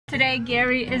Today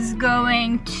Gary is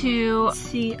going to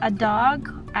see a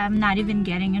dog. I'm not even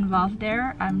getting involved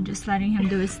there. I'm just letting him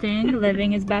do his thing,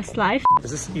 living his best life.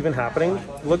 Is this even happening?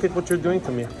 Look at what you're doing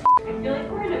to me. I feel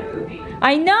like we're in a movie.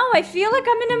 I know, I feel like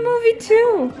I'm in a movie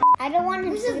too. I don't want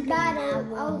him sleeping now.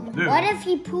 What if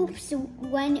he poops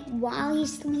while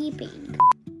he's sleeping?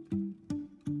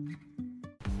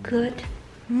 Good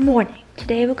morning.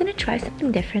 Today we're gonna try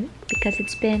something different because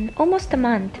it's been almost a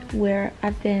month where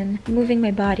I've been moving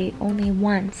my body only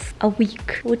once a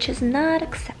week, which is not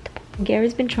acceptable.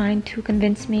 Gary's been trying to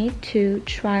convince me to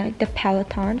try the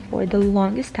Peloton for the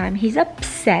longest time. He's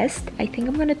obsessed. I think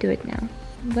I'm gonna do it now.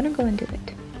 I'm gonna go and do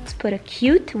it. Let's put a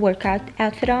cute workout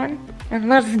outfit on and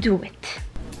let's do it.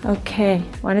 Okay,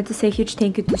 wanted to say a huge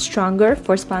thank you to Stronger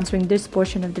for sponsoring this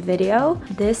portion of the video.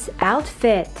 This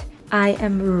outfit, I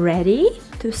am ready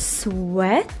to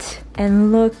sweat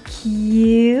and look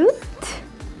cute.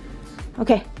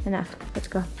 Okay, enough. Let's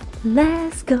go.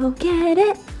 Let's go get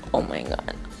it. Oh my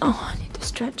god. Oh, I need to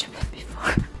stretch a bit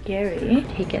before. Gary,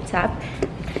 he gets up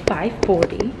at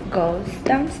 5:40, goes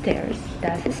downstairs,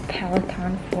 does his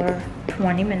Peloton for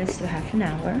 20 minutes to half an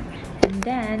hour, and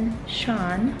then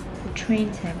Sean, who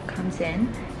trains him, comes in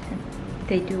and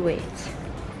they do weights.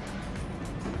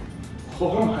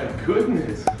 Oh my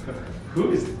goodness.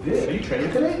 Who is this? Are you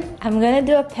training today? I'm gonna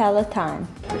do a Peloton.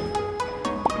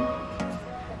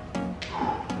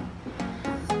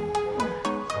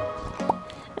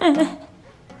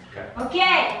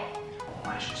 Okay.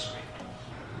 Why is she sweet?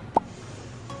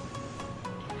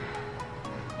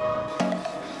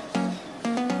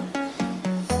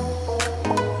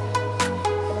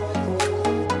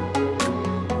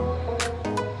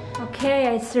 Okay,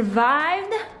 I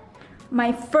survived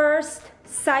my first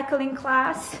cycling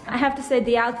class. I have to say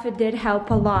the outfit did help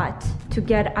a lot to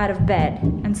get out of bed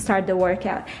and start the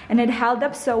workout, and it held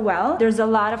up so well. There's a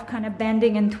lot of kind of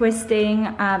bending and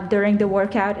twisting during the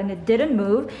workout, and it didn't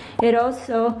move. It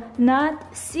also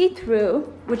not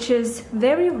see-through, which is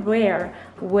very rare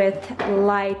with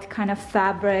light kind of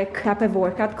fabric type of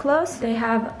workout clothes. They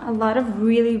have a lot of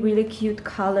really cute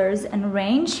colors and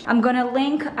range. I'm gonna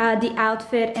link the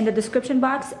outfit in the description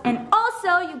box, and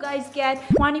also you guys get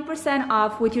 20%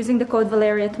 off with using the code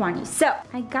Valeria20. So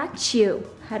I got you.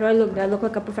 How do I look? Do I look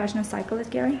like a professional cyclist,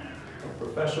 Gary?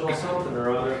 Professional something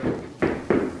or other.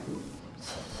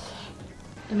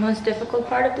 The most difficult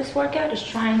part of this workout is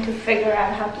trying to figure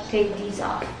out how to take these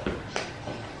off.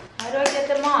 How do I get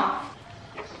them off?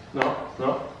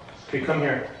 No. Okay, come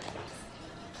here.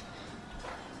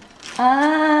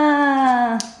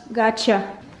 Ah,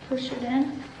 gotcha. Push it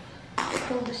in,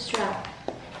 pull the strap.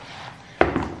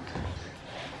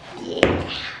 Yeah.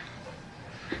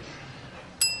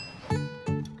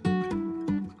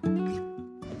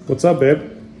 What's up, babe?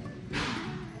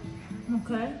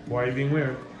 Okay. Why are you being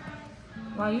weird?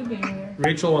 Why are you being weird?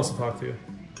 Rachel wants to talk to you.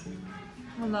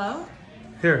 Hello?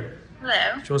 Here.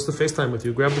 Hello. She wants to FaceTime with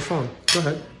you. Grab the phone. Go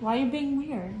ahead. Why are you being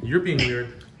weird? You're being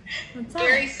weird. What's up?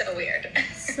 Gary's so weird.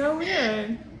 So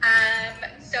weird.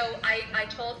 So I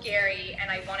told Gary,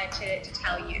 and I wanted to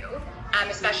tell you,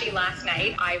 especially last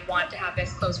night, I want to have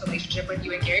this close relationship with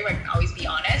you and Gary where I can always be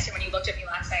honest. And when you looked at me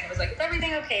last night, it was like, is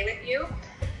everything okay with you?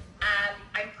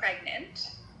 I'm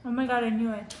pregnant. Oh my god, I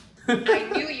knew it. I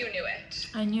knew you knew it.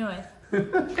 I knew it.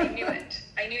 I knew it.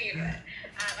 I knew you knew it.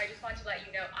 I just wanted to let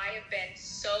you know I have been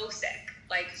so sick,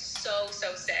 like so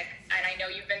sick. And I know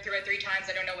you've been through it 3 times.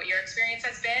 I don't know what your experience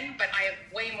has been, but I have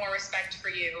way more respect for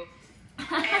you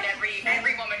and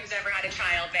every woman who's ever had a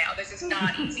child now. This is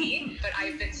not easy, but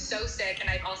I've been so sick, and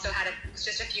I've also had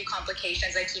just a few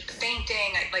complications. I keep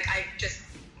fainting. I've just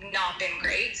not been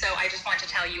great. So I just want to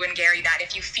tell you and Gary that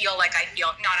if you feel like I feel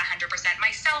not 100%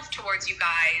 myself towards you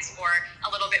guys or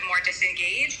a little bit more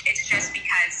disengaged, it's just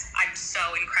because I'm so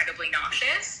incredibly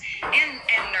nauseous and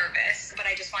nervous. But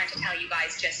I just wanted to tell you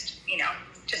guys just so you know.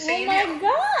 Oh my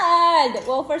god!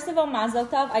 Well, first of all, Mazel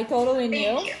Tov. I totally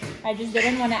knew. Thank you. I just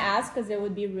didn't want to ask because it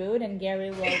would be rude and Gary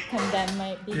will condemn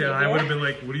my behavior. Yeah, I would have been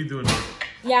like, what are you doing?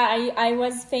 Yeah, I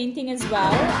was fainting as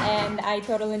well, and I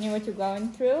totally knew what you're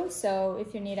going through. So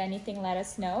if you need anything, let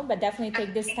us know. But definitely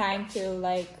take this time to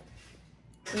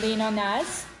lean on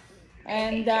us.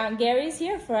 And Gary's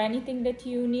here for anything that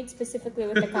you need specifically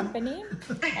with the company.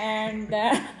 And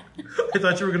I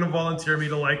thought you were gonna volunteer me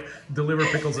to deliver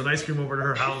pickles and ice cream over to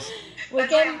her house. We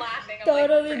can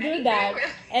totally do that.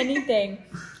 Anything.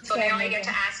 So now I get to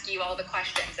ask you all the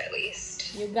questions at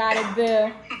least. You got it,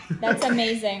 boo. That's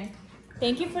amazing.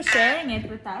 Thank you for sharing it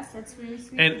with us. That's really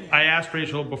sweet. And I asked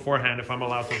Rachel beforehand if I'm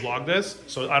allowed to vlog this,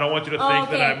 so I don't want you to think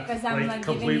that I'm like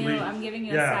completely. I'm giving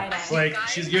you a side eye. Like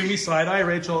she's giving me side eye,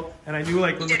 Rachel, and I knew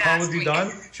like when the call would be done,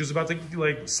 she was about to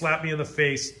like slap me in the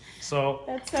face. So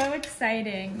that's so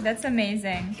exciting. That's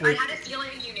amazing. I had a feeling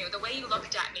you knew. The way you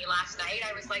looked at me last night,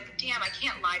 I was like, damn, I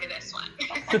can't lie to this one.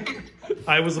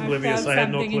 I was oblivious. I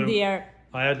had no In the clue. air.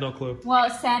 I had no clue. Well,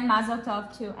 send Mazel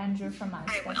Tov to Andrew from us.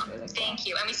 I will. That's really cool. Thank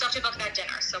you. And we still have to book that dinner,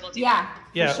 so we'll do that.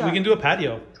 Yeah, sure. we can do a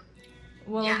patio.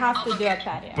 We'll Yeah, have I'll to book do a it.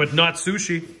 patio. But not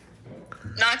sushi.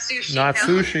 Not sushi. Not no.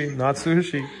 sushi. Not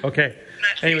sushi. Okay.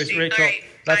 Not Anyways, sushi. Rachel, All right.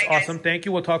 that's Bye, guys. awesome. Thank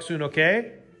you. We'll talk soon,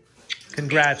 okay?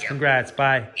 Congrats. you. Congrats.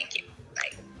 Bye. Thank you.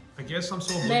 Bye. I guess I'm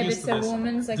so Maybe oblivious it's to a this.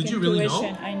 woman's like Did you really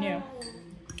intuition. know? I knew.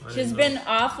 I She's didn't been know.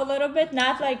 off a little bit,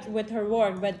 not like with her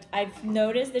work, but I've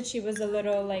noticed that she was a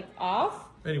little like off.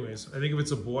 Anyways, I think if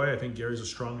it's a boy, I think Gary's a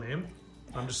strong name.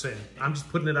 I'm just saying. I'm just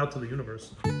putting it out to the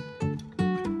universe.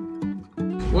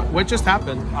 What just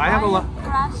happened? I have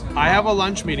a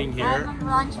lunch meeting here.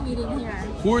 Lunch meeting here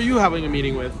Who are you having a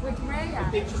meeting with? with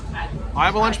Rhea. I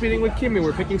have a lunch meeting with Kimmy.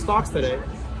 We're picking stocks today.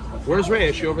 Where's Ray?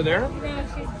 Is she over there?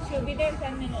 No, she'll be there in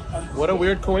 10 minutes. What a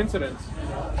weird coincidence.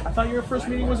 I thought your first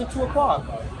meeting was at 2 o'clock.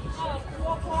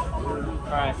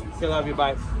 Alright, okay, love you,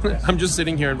 bye. I'm just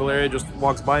sitting here and Valeria just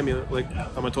walks by me like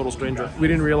I'm a total stranger. We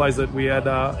didn't realize that we had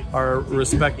our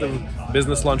respective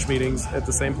business lunch meetings at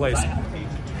the same place.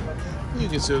 You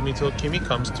can sit with me till Kimmy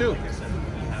comes too.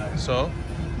 So,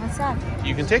 What's up?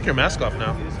 you can take your mask off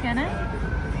now. Can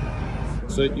I?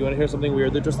 So, you want to hear something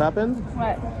weird that just happened?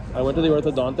 What? I went to the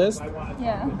orthodontist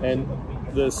Yeah. and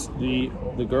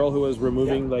the girl who was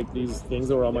removing like these things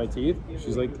that were on my teeth,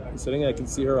 she's like sitting, I can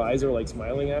see her eyes are like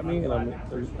smiling at me and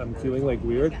I'm feeling like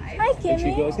weird. Hi, Kimmy. And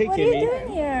she goes, hey what Kimmy. are you doing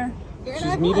here?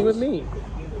 She's meeting with me.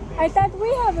 I thought we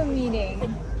have a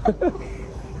meeting.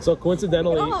 So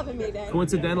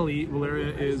coincidentally,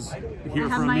 Valeria is here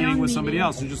for a my meeting own with somebody meeting.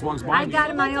 else who just walks by I me.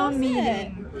 got my own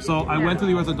meeting. So I went to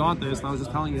the orthodontist, and I was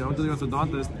just telling you, I went to the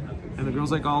orthodontist, and the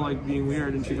girl's like all like being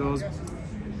weird, and she goes,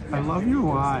 I love your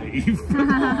wife.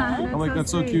 I'm like, that's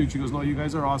so cute. She goes, no, you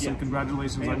guys are awesome.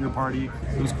 Congratulations on your party.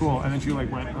 It was cool. And then she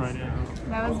like went right in.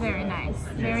 That was very nice.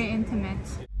 Very intimate.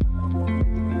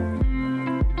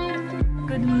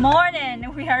 Good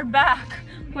morning. We are back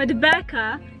with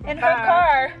Becca in her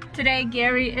car. Today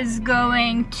Gary is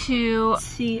going to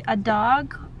see a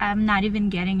dog. I'm not even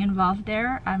getting involved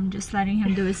there. I'm just letting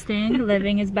him do his thing,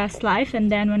 living his best life.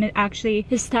 And then when it actually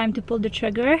is time to pull the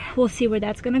trigger, we'll see where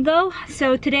that's gonna go.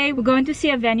 So today we're going to see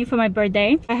a venue for my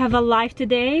birthday. I have a live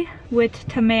today with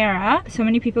Tamara. So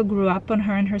many people grew up on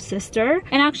her and her sister.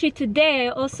 And actually today I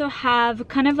also have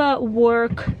kind of a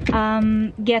work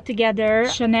get together.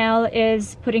 Chanel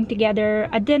is putting together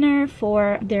a dinner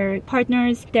for their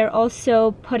partners. They're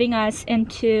also putting us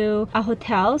into a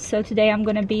hotel. So today I'm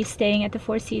gonna be staying at the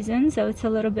Four Seasons, so it's a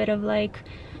little bit of like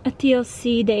a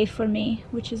TLC day for me,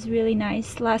 which is really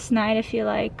nice. Last night I feel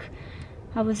like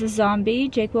I was a zombie.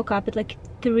 Jake woke up at like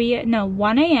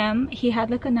 1 a.m. He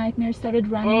had like a nightmare, started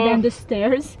running down the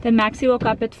stairs. Then Maxie woke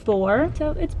up at 4.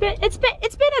 So it's been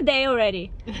a day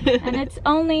already. And it's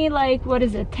only like, what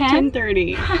is it,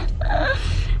 10:30?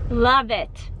 Love it.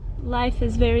 Life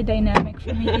is very dynamic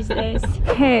for me these days.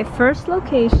 Okay, first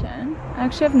location. I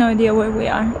actually have no idea where we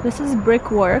are. This is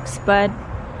Brickworks, but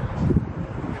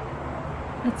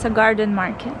it's a garden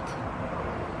market,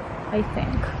 I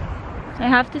think. I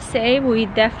have to say we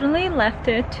definitely left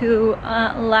it to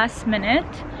last minute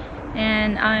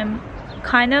and I'm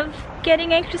kind of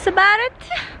getting anxious about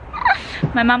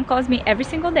it. My mom calls me every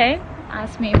single day,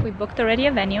 asks me if we booked already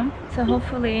a venue, so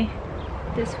hopefully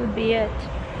this would be it.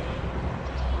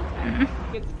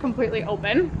 It's completely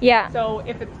open. Yeah. So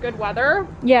if it's good weather,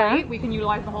 Yeah. great, we can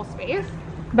utilize the whole space.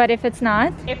 But if it's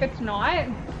not? If it's not,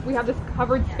 we have this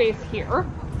covered space here.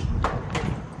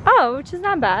 Oh, which is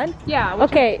not bad. Yeah.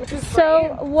 Okay, Is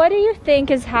so great. what do you think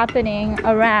is happening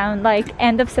around like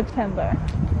end of September?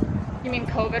 You mean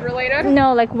COVID related?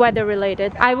 No, like weather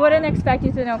related. I wouldn't expect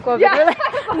you to know COVID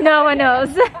related. No one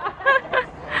knows.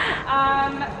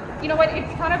 You know what?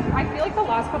 It's kind of. I feel like the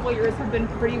last couple of years have been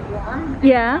pretty warm. In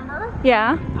Yeah. Summer.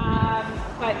 Yeah.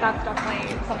 But that's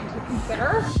definitely something to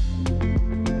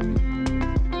consider.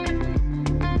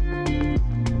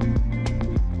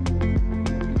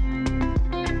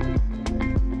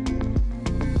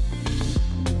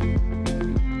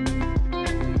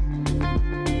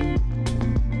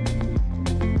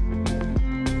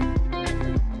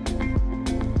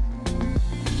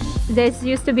 This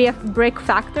used to be a brick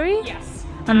factory? Yes.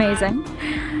 Amazing.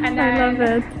 And I then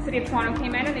love it. the City of Toronto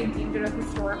came in and they deemed it a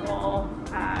historical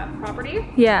property.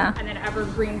 Yeah. And then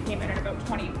Evergreen came in at about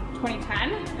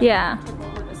 2010. Yeah. Took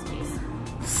over the space.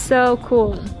 So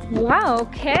cool. Wow,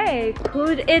 okay.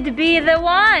 Could it be the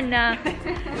one?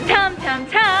 Tum tum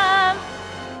tum.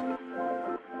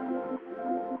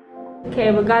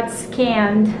 Okay, we got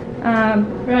scanned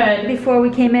before we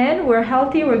came in. We're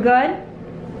healthy, we're good.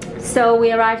 So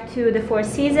we arrived to the Four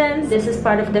Seasons. This is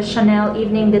part of the Chanel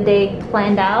evening that they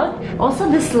planned out. Also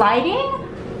this lighting,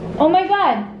 oh my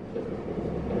God.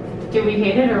 Do we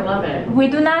hate it or love it? We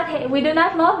do not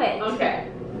love it. Okay.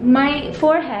 My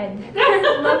forehead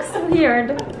looks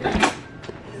weird.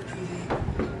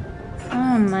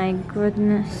 Oh my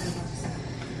goodness.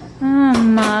 Oh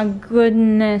my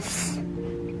goodness.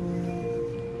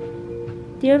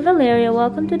 Dear Valeria,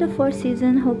 welcome to the Four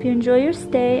Seasons. Hope you enjoy your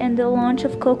stay and the launch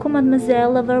of Coco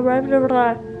Mademoiselle.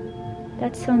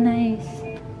 That's so nice.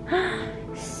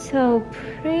 So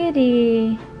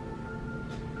pretty.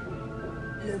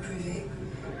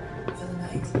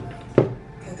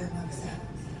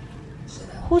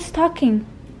 Who's talking?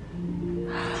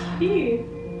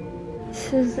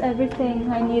 This is everything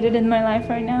I needed in my life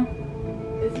right now.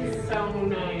 This is so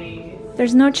nice.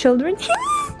 There's no children.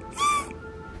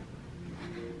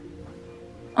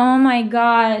 Oh my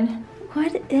God.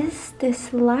 What is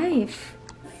this life?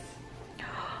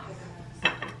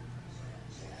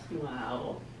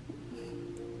 Wow.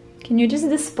 Can you just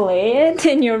display it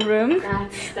in your room?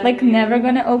 That's Like never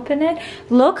gonna open it?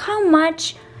 Look how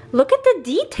much, look at the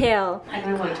detail. I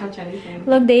don't want to touch anything.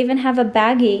 Look, they even have a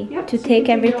baggie Yep, to so take you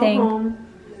can go everything. home.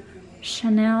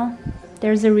 Chanel,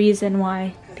 there's a reason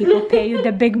why people pay you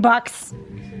the big bucks.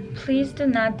 Please do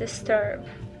not disturb.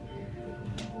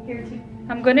 Here too.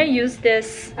 I'm gonna use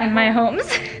this in my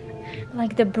homes.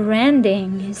 Like the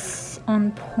branding is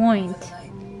on point.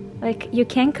 Like you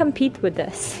can't compete with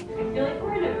this. I feel like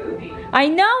we're in a movie. I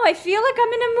know, I feel like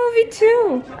I'm in a movie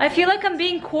too. I feel like I'm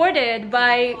being courted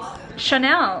by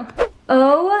Chanel.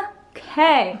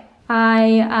 Okay,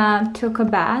 I took a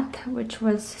bath, which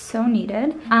was so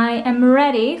needed. I am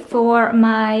ready for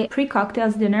my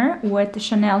pre-cocktails dinner with the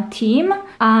Chanel team.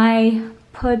 I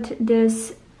put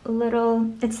this little,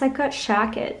 it's like a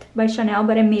jacket by Chanel,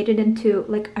 but I made it into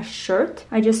like a shirt.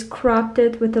 I just cropped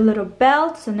it with a little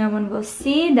belt so no one will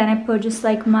see. Then I put just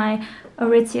like my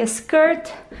Aritzia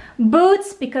skirt,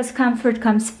 boots, because comfort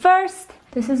comes first.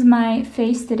 This is my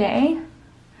face today.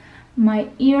 My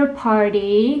ear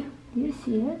party. Do you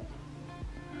see it?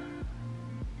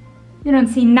 You don't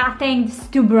see nothing, it's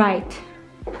too bright.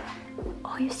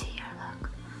 Oh, you see here, look.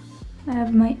 I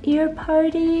have my ear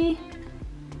party.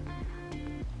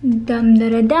 Dum da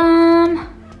da dum.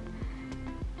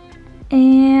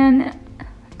 And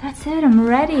that's it, I'm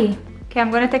ready. Okay,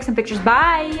 I'm gonna take some pictures,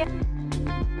 bye.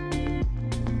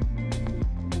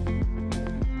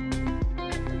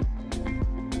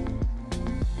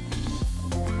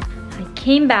 I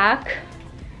came back.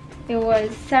 It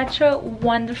was such a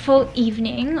wonderful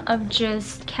evening of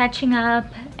just catching up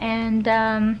and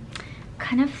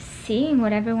kind of seeing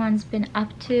what everyone's been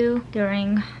up to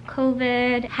during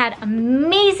COVID. Had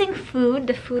amazing food.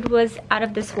 The food was out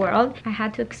of this world. I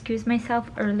had to excuse myself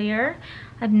earlier.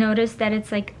 I've noticed that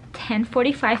it's like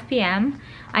 10:45 p.m.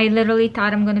 I literally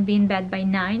thought I'm gonna be in bed by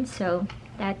 9, so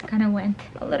that kind of went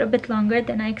a little bit longer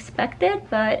than I expected,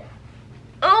 but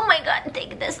oh my God,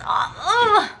 take this off.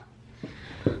 Ugh.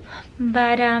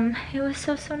 But it was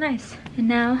so nice. And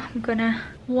now I'm gonna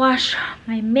wash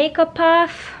my makeup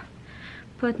off,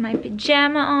 put my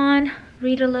pajama on,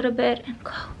 read a little bit, and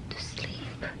go to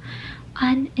sleep.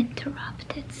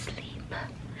 Uninterrupted sleep.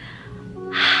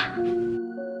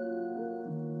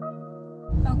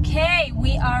 Okay,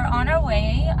 we are on our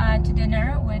way to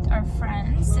dinner with our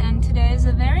friends, and today is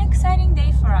a very exciting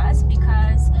day for us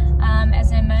because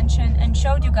as I mentioned and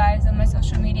showed you guys on my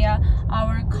social media,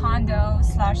 our condo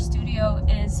 / studio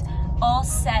is all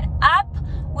set up,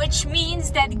 which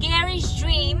means that Gary's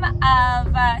dream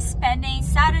of spending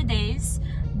Saturdays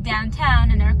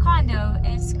downtown in our condo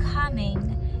is coming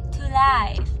to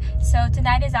life. So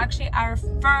tonight is actually our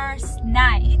first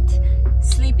night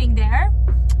sleeping there,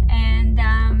 and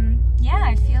yeah,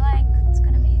 I feel like it's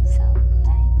gonna be so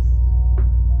nice.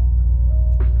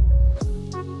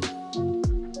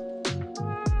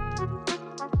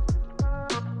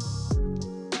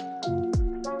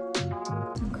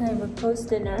 Okay, we're post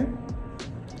dinner.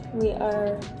 We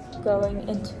are going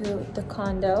into the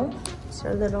condo. It's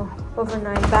our little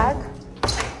overnight bag.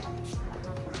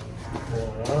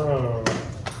 Wow.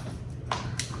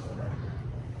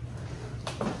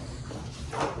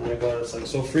 Oh my God, it's like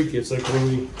so freaky. It's like when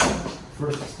we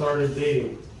first started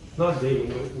dating. Not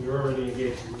dating, but we were already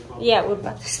engaged. Yeah, we're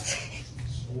about to stay.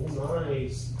 So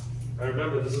nice. I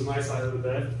remember this is my side of the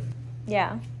bed.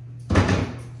 Yeah.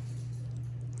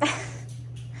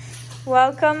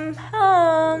 Welcome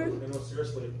home. No,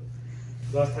 seriously.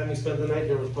 Last time you spent the night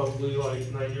here was probably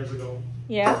like 9 years ago.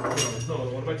 Yeah. No,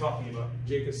 what am I talking about?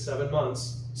 Jake is 7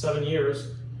 months, 7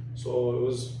 years. So it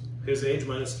was his age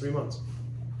minus 3 months.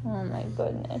 Oh my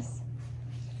goodness.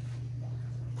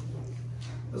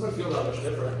 Doesn't feel that much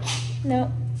different.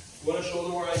 No. You want to show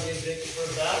them where I gave Jake his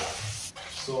first bath?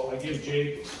 So I gave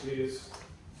Jake his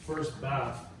first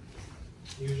bath.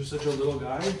 He was just such a little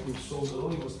guy. He was so little.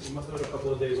 He must have been a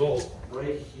couple of days old.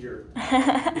 Right here.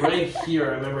 Right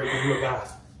here, I remember I gave him a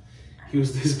bath. He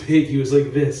was this big. He was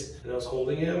like this. And I was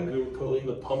holding him. We were putting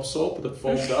the pump soap that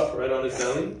foamed up right on his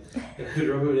belly. And I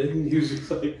drove it in. And he was just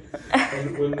like...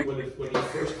 And when he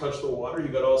first touched the water, he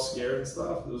got all scared and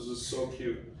stuff. It was just so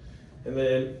cute. And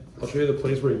then I'll show you the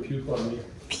place where he puked on me.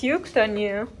 Puked on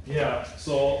you? Yeah.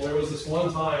 So there was this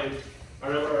one time, I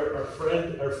remember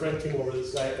our friend came over,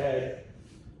 this guy Ed.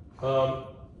 How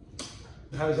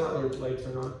does that light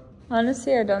turn on?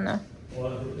 Honestly, I don't know.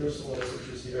 Well, there's some light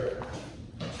switches here.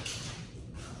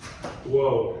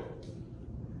 Whoa.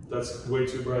 That's way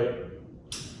too bright.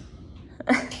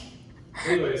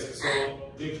 Anyways,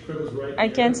 so Jake's crib was right I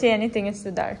here. can't see anything, it's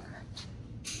too dark.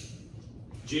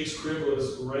 Jake's crib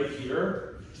was right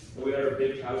here. And we had our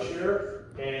big couch here.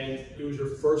 And it was your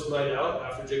first night out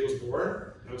after Jake was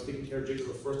born. I was taking care of Jake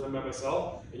for the first time by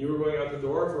myself. And you were going out the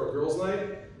door for a girls'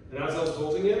 night. And as I was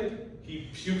holding him, he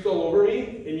puked all over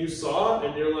me, and you saw,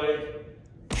 and you're like,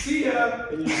 see ya,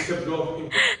 and you just kept going.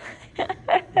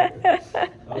 That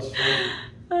was funny.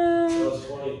 That was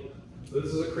funny. So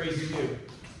this is a crazy view.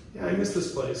 Yeah, I miss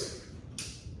this place.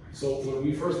 So when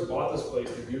we first bought this place,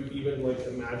 did you even like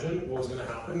imagine what was gonna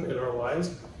happen in our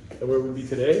lives and where we'd be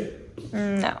today?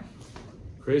 No.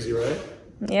 Crazy, right?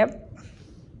 Yep.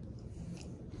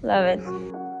 Love it.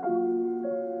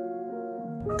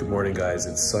 Good morning, guys.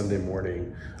 It's Sunday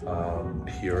morning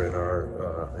here in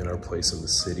our place in the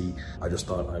city. I just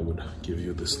thought I would give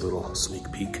you this little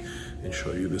sneak peek and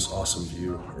show you this awesome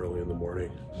view early in the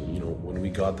morning. You know, when we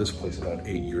got this place about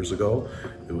 8 years ago,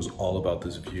 it was all about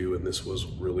this view, and this was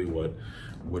really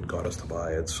what got us to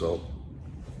buy it. So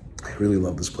I really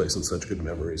love this place and such good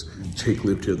memories. Jake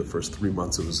lived here the first 3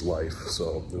 months of his life,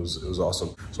 so it was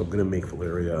awesome. So I'm gonna make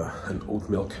Valeria an oat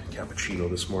milk cappuccino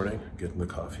this morning, getting the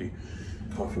coffee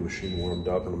machine warmed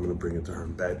up, and I'm gonna bring it to her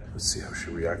in bed. Let's see how she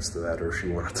reacts to that, or if she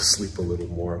wanted to sleep a little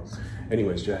more.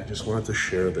 Anyways, yeah, I just wanted to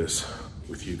share this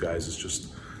with you guys. It's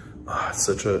just it's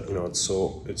such a, you know, it's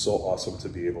so awesome to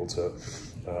be able to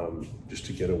just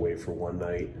to get away for one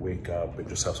night, wake up and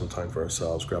just have some time for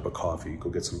ourselves, grab a coffee, go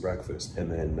get some breakfast, and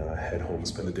then head home and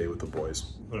spend the day with the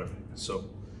boys. All right, so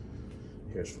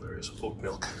here's Valeria's oat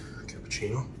milk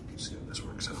cappuccino. Let's see how this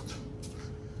works out.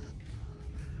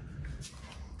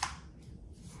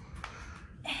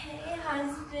 Hey,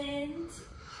 husband.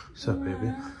 What's up,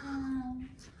 baby?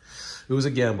 It was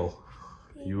a gamble.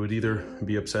 You would either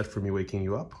be upset for me waking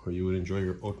you up, or you would enjoy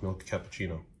your oat milk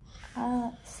cappuccino.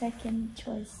 Second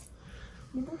choice.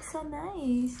 You look so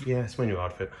nice. Yeah, it's my new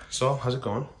outfit. So, how's it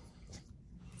going?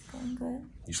 It's going good.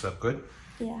 You slept good?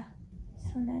 Yeah,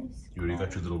 so nice. You already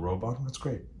got your little robe on? That's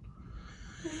great.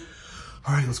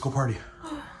 All right, let's go party.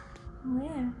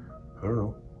 Where? I don't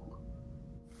know.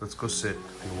 Let's go sit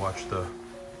and watch the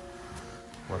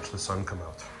sun come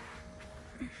out.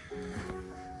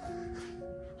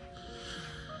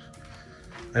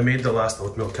 I made the last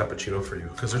oat milk cappuccino for you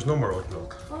because there's no more oat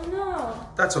milk. Oh no.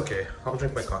 That's okay. I'll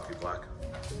drink my coffee black.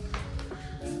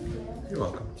 You're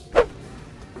welcome.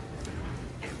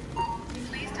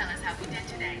 Please tell us how we did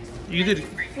today. You did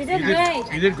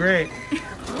great. You did great.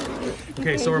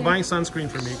 Okay, so we're buying sunscreen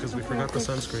for me because we forgot the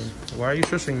sunscreen. Why are you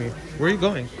shushing me? Where are you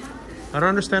going? I don't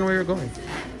understand where you're going.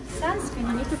 Sunscreen,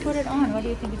 you need to put it on. What do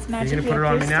you think? It's magic. You're gonna put it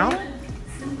on me now?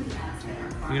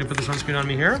 You're gonna put the sunscreen on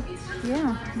me here?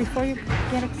 Yeah, before you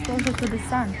get exposure to the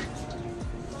sun.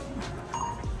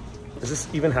 Is this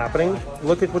even happening?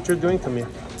 Look at what you're doing to me.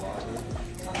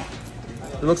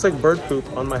 It looks like bird poop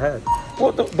on my head.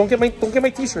 Whoa, don't get my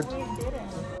t-shirt.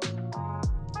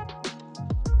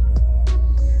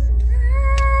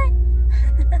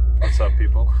 What's up,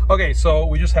 people? Okay, so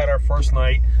we just had our first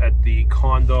night at the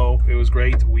condo. It was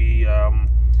great. We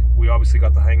obviously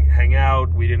got to hang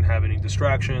out. We didn't have any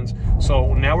distractions.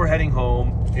 So now we're heading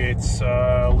home. It's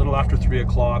a little after 3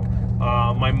 o'clock.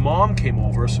 My mom came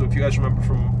over. So if you guys remember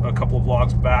from a couple of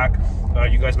vlogs back,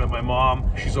 you guys met my mom.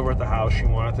 She's over at the house. She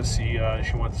wanted to see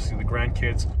the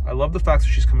grandkids. I love the fact that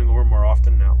she's coming over more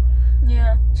often now.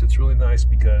 Yeah. So it's really nice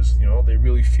because, you know, they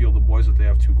really feel, the boys, that they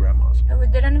have two grandmas. We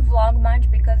didn't vlog much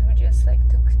because we just like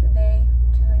took the day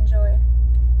to enjoy it.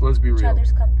 let's be real.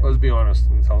 other's company. Let's be honest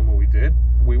and tell them what we did.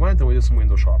 We went and we did some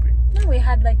window shopping. No, we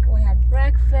had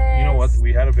breakfast. You know what?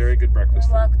 We had a very good breakfast.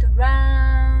 We walked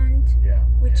around. Yeah.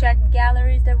 We checked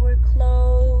galleries that were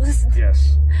closed.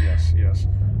 Yes.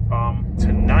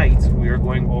 Tonight we are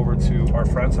going over to our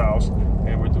friend's house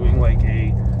and we're doing like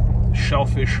a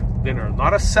shellfish dinner.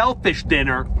 Not a selfish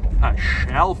dinner, a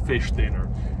shellfish dinner.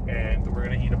 And we're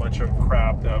gonna eat a bunch of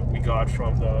crab that we got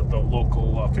from the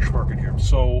local fish market here.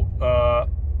 So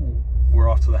we're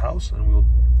off to the house and we'll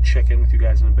check in with you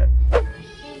guys in a bit.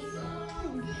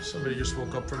 Somebody just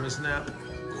woke up from his nap.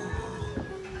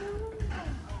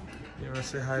 You wanna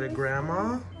say hi to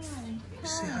Grandma?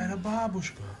 Say hi to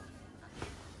Babushka.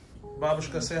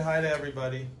 Babushka, say hi to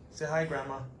everybody. Say hi,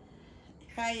 Grandma.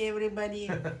 Hi, everybody.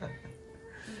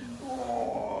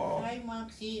 Hi,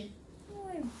 Макси.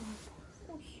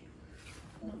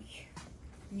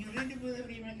 Неужели было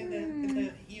время, когда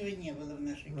его не было в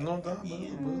нашей Ну да,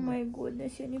 О май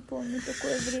гуднес, я не помню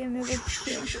такое время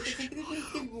вообще. Посмотри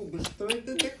на Google, что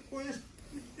это такое?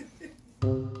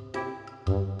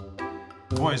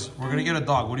 Boys, we're gonna get a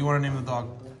dog. What do you want to name the dog?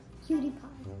 Cutie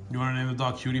pie. You want to name the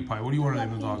dog Cutie Pie. What do you want to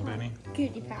name the dog, Benny?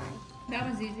 Cutie pie. That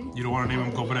was easy. You don't want to name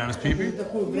him Go Bananas Pee-Pee?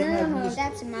 No,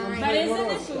 that's mine. But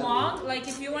isn't it long? Like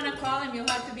if you want to call him, you'll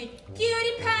have to be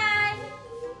Cutie Pie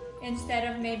instead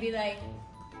of maybe like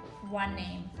one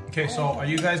name. Okay, so are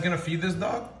you guys gonna feed this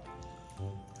dog?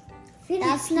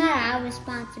 That's not our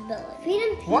responsibility. Feed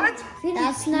him. What?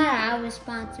 That's not our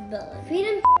responsibility. Feed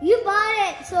him. You bought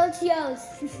it, so it's yours.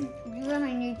 You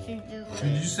really need to do it.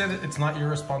 Did you say that it's not your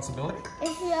responsibility?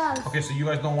 It's yours. Okay, so you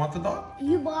guys don't want the dog?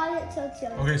 You bought it, so it's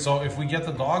yours. Okay, so if we get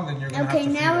the dog, then you're gonna have to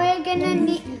feed now him. we're gonna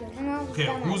need. Okay,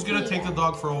 who's gonna take the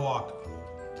dog for a walk?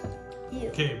 You.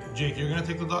 Okay, Jake, you're gonna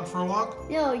take the dog for a walk?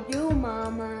 No, you,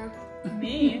 Mama.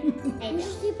 Me? Hey,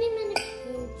 just keep him in a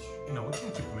cage. No, we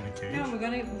can't keep him in a cage. No, we're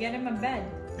gonna get him a bed.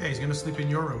 Yeah, he's gonna sleep in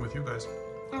your room with you guys.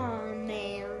 Oh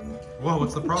man. Whoa,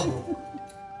 what's the problem?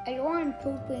 I don't want him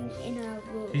pooping in our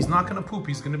room. He's not gonna poop,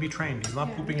 he's gonna be trained. He's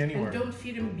not pooping anywhere. And don't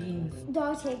feed him beans.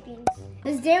 Dogs hate beans.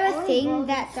 Is there a thing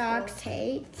that dogs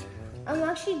hate? I'm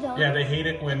actually done. Yeah, they hate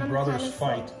it when brothers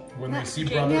fight. When they see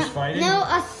brothers fighting. No,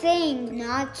 a thing,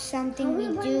 not something we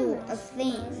do. A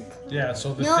thing. Yeah,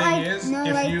 so the No, thing like is, no,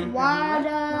 if like you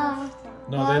water.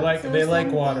 no, they like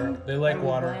something. water. They like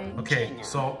water. Okay,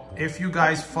 so if you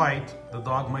guys fight, the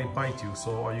dog might bite you.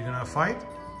 So are you gonna fight?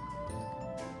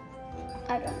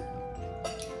 I don't.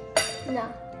 No.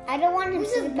 I don't want him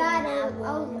sleeping in our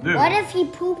room. Dude. What if he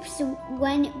poops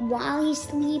while he's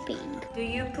sleeping? Do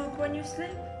you poop when you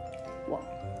sleep?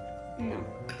 No.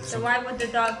 So why would the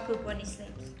dog poop when he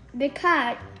sleeps?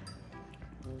 Because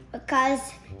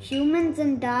humans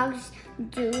and dogs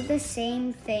do the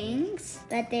same things,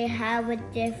 but they have a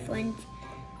different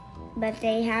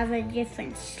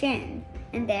skin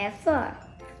and their fur.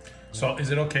 So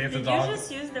is it okay if the Did dog you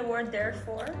just use the word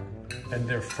therefore? and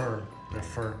their fur?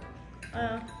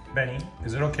 Benny,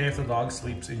 is it okay if the dog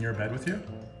sleeps in your bed with you?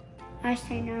 I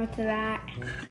say no to that.